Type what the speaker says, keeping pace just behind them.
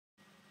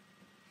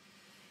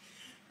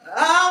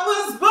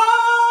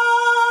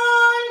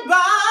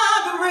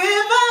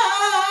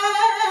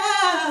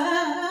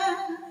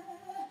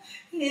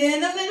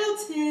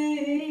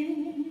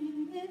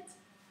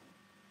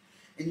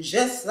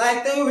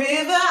like the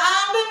river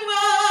I've been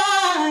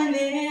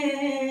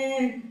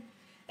running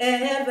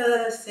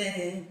ever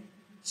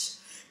since.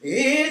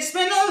 It's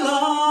been a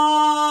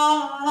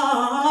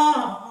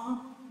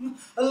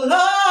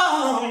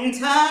long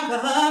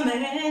time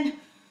coming,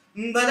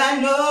 but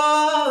I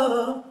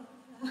know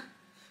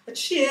a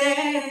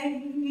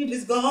change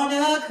is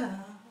gonna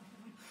come.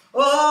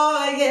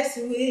 Oh, yes,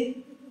 it will.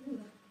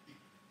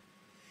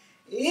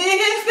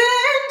 It's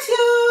been too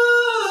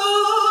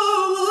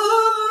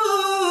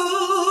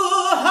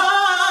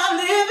hard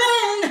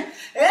living,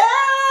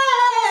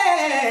 yeah,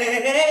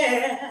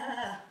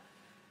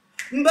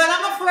 but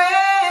I'm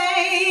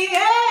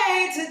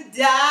afraid to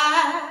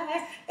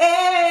die.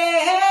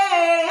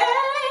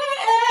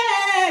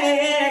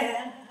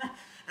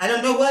 I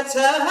don't know what's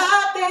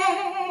up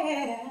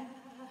there.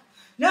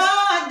 No,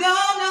 I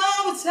don't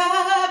know what's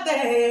up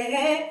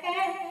there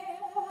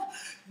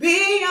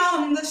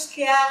beyond the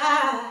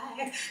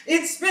sky.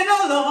 It's been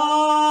a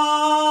long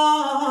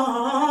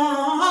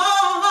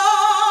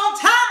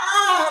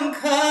time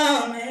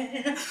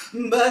coming,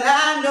 but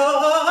I know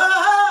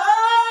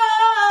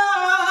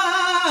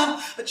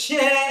a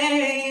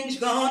change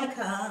gonna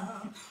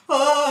come.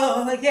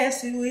 Oh,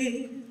 yes it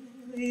will,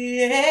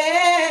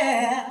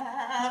 yeah.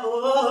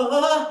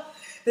 Oh,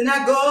 then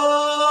I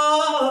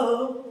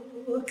go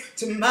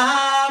to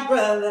my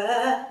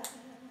brother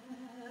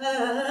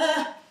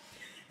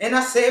and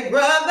I say,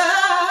 brother,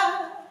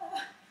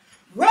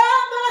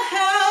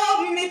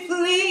 help me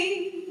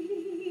please.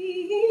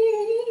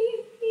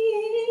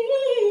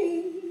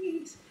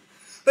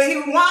 But he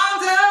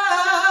wound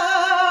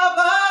up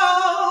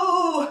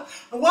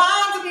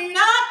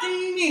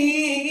knocking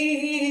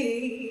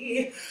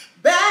me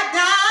back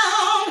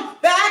down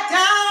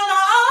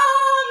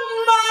on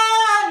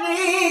my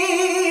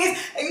knees.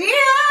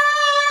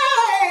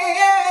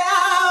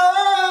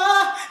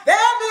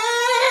 There've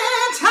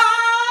been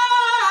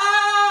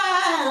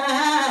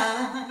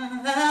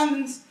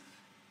times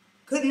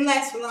couldn't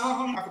last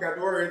long. I forgot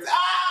the words.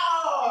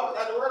 Oh! I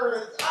forgot the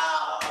words.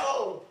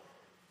 Oh!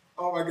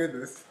 Oh my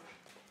goodness.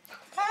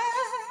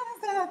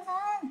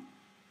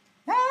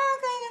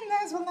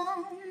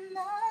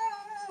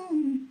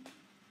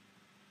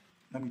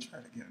 Let me try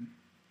it again.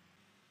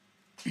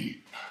 Let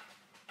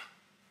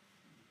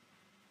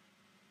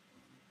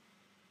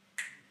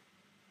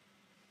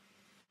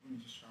me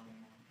just try one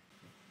more.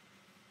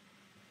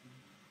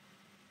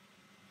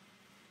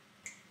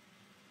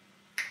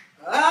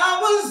 I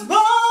was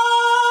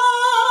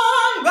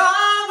born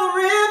by the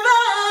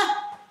river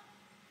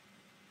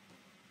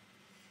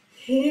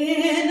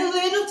in a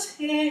little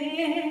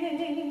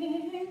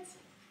tent,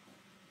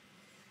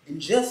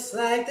 and just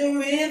like the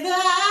river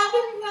I've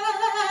been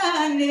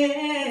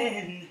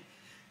running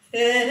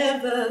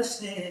ever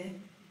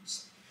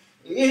since.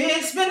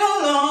 It's been a long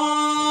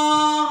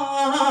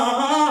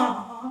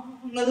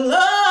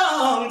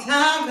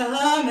time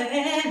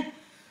coming,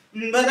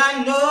 but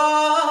I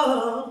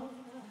know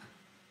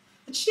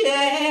a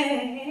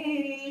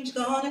change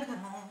gonna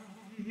come.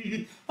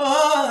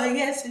 Oh,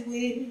 yes it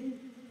will.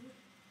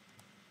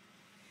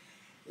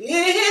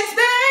 It's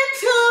been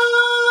too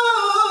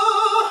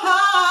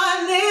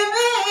hard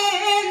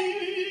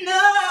living,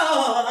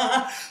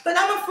 no, but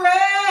I'm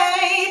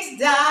afraid to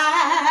die,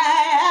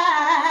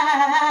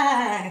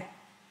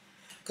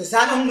 'cause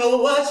I don't know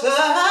what's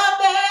up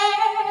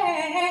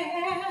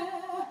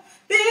there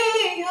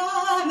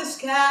beyond the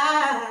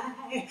sky.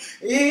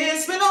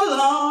 It's been a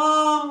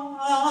long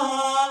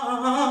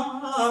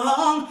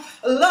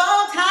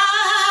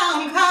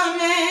time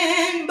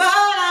coming, but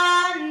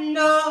I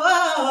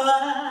know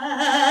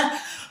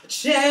a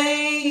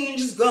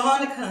change is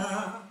gonna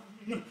come.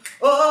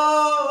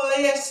 Oh,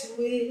 yes it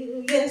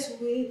will, yes it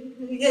will,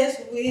 yes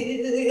it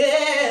will,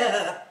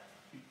 yeah.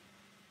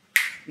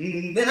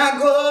 Then I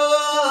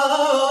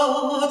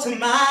go to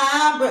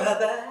my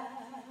brother.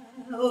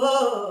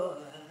 Oh,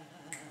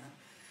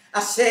 I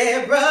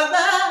say,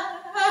 brother,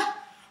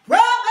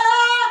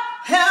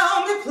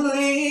 help me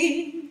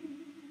please.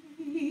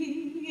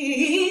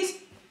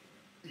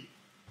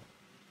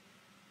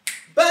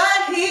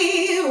 But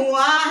he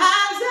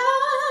winds up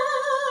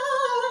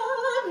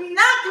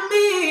knocking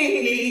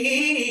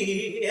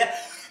me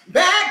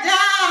back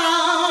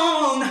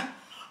down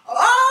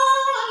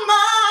on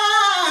my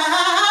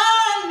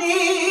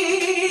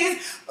knees.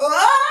 Oh,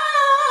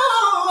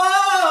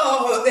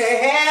 there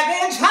have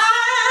been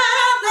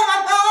times that I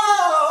thought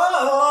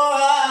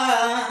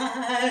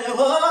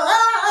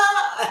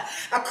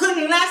I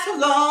couldn't last so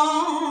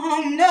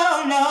long, no.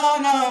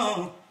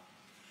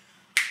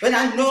 But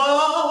I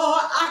know,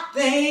 I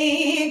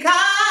think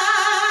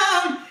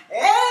I'm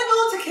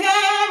able to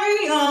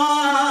carry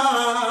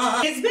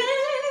on. It's been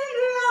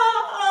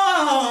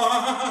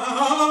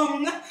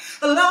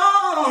a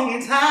long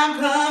time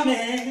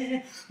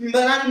coming,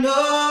 but I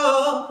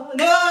know,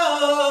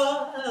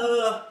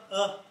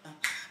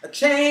 a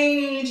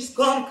change is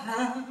gonna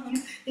come.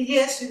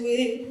 Yes it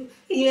will,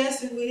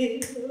 yes it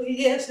will,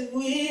 yes it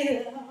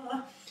will.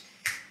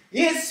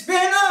 It's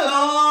been a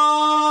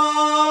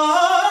long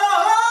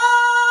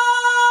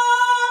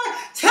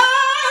time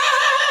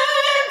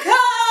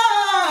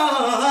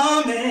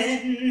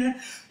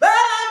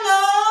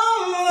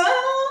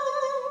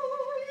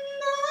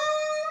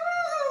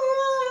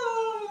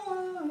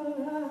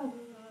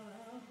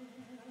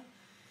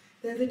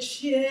that the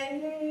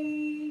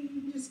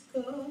change is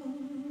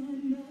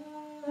gonna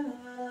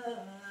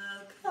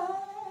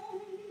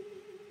come.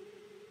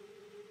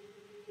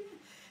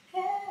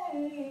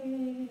 Hey.